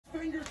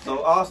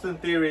So Austin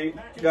Theory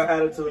got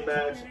added to the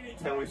match,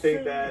 and we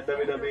think that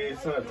WWE is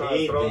trying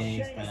to throw.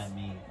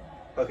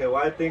 Okay,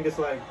 well I think it's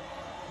like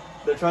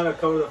they're trying to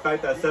cover the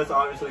fact that Seth's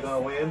obviously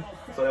gonna win,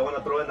 so they want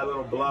to throw in that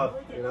little bluff,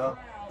 you know,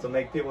 to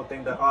make people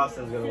think that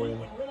Austin's gonna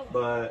win.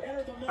 But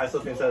I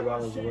still think Seth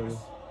Rollins will win.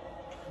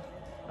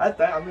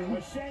 I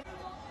mean,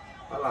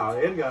 wow,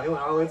 Edgar, he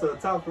went all the way to the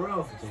top for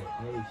real.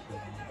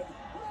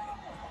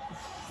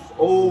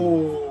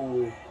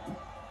 Oh.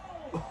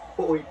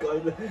 Oh, he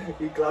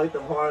clocked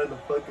him hard in the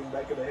fucking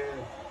back of the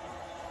head.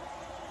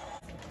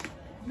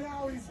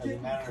 As a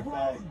matter of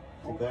fact,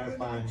 to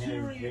clarify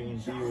him bringing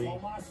Theory,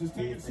 he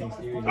thinks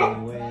Theory's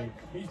gonna win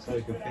so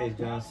he can face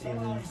John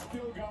Cena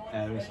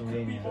at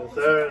WrestleMania. Yes,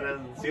 sir, and then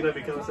Cena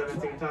becomes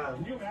 17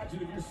 times.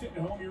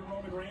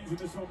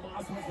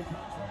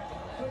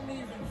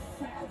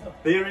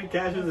 Theory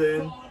cashes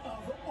in,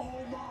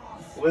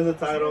 wins the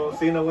title,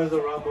 Cena wins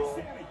the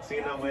Rumble,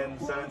 Cena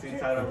wins 17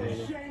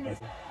 titles.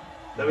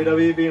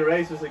 WWE being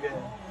racist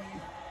again.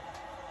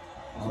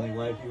 Only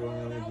white people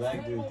and only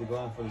black dudes to go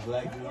on for the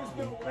black dudes.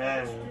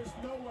 Man.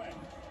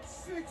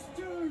 6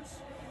 dudes,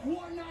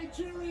 1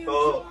 Nigerian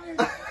giant.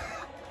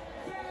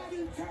 Bad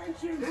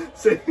intentions.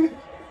 See?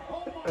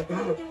 I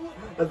thought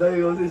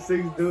you were going to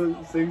say 6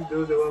 dudes and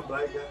 1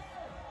 black guy.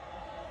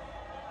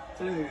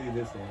 Technically,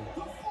 this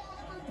one.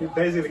 He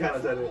basically kind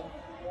of said it.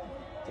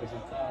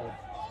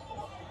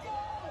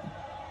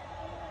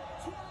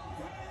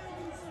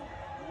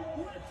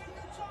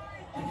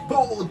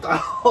 Puta!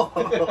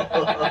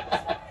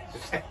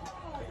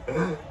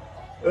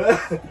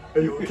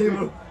 Are you okay,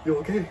 bro? You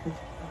okay?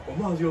 Oh,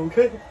 Miles, you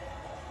okay?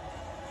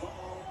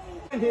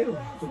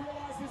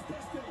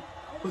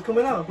 Who's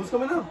coming out? Who's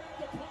coming out?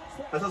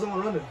 I saw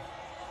someone running.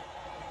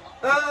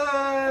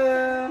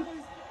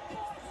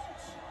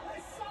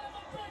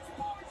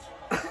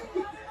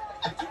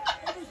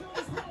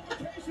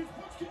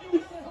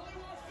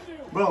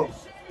 Bro.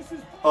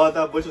 Oh, I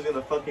thought Bush was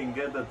gonna fucking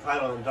get the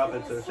title and drop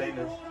it to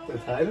Sheamus. The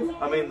title?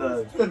 I mean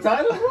the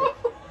title?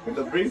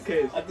 The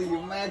briefcase. I think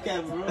you're mad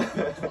cat, bro.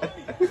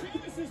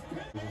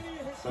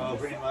 So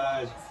pretty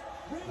much,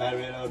 Matt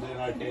Riddle did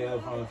an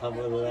RKO from the top of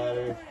the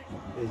ladder.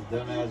 His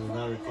dumbass is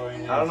not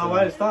recording it. I don't know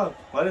why it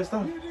stopped. Why did it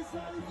stop?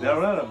 They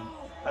ran out of.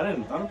 I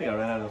don't think I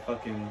ran out of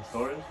fucking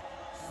storage.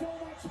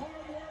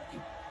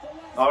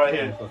 Oh, right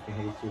here. I fucking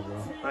hate you, bro.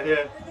 Right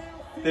here.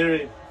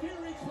 Theory.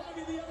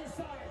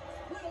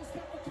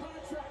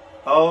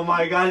 Oh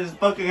my god, it's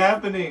fucking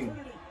happening.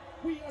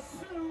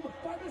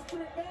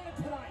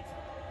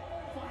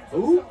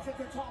 Who? You're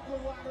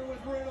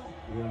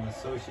gonna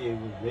associate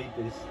with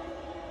rapists.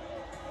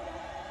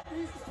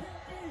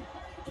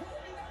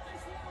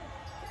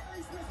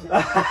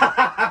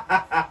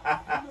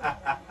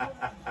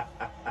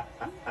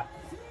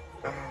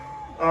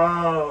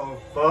 Oh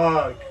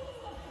fuck.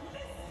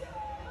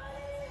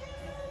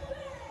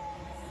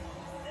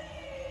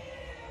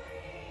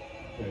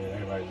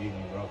 Everybody leave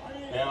me, bro.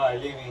 Everybody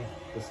leave me.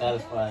 To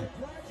satisfy.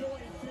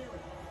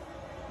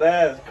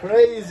 That's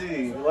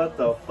crazy. What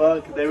the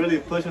fuck? They're really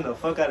pushing the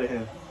fuck out of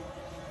him.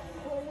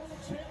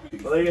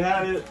 Well, there you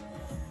have it.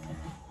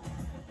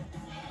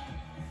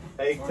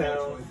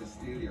 A-Town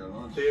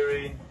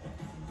Theory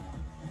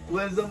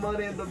wins the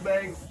Money in the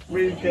Bank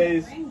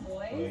briefcase.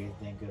 What do you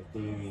think of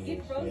Theory?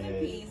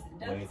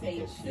 What do you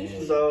think of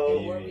shit?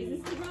 So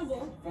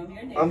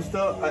I'm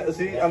still.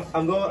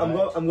 I'm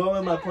going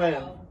with my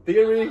plan.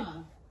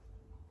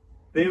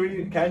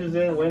 Theory cashes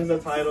in, wins the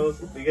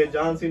titles. We get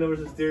John Cena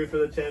versus Theory for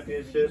the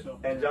championship,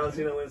 and John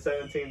Cena wins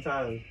 17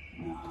 times.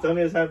 Tell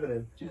me it's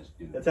happening.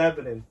 It's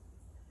happening.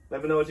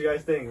 Let me know what you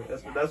guys think.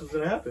 That's what's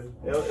gonna happen.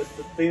 You know, it's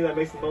the thing that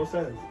makes the most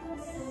sense.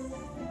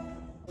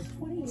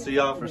 See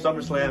y'all for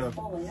SummerSlam.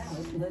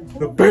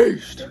 The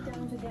Beast.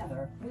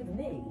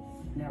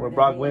 Where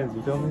Brock wins.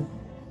 You feel me?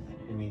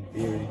 You mean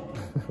Theory?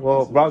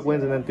 Well, Brock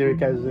wins and then Theory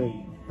cashes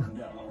in.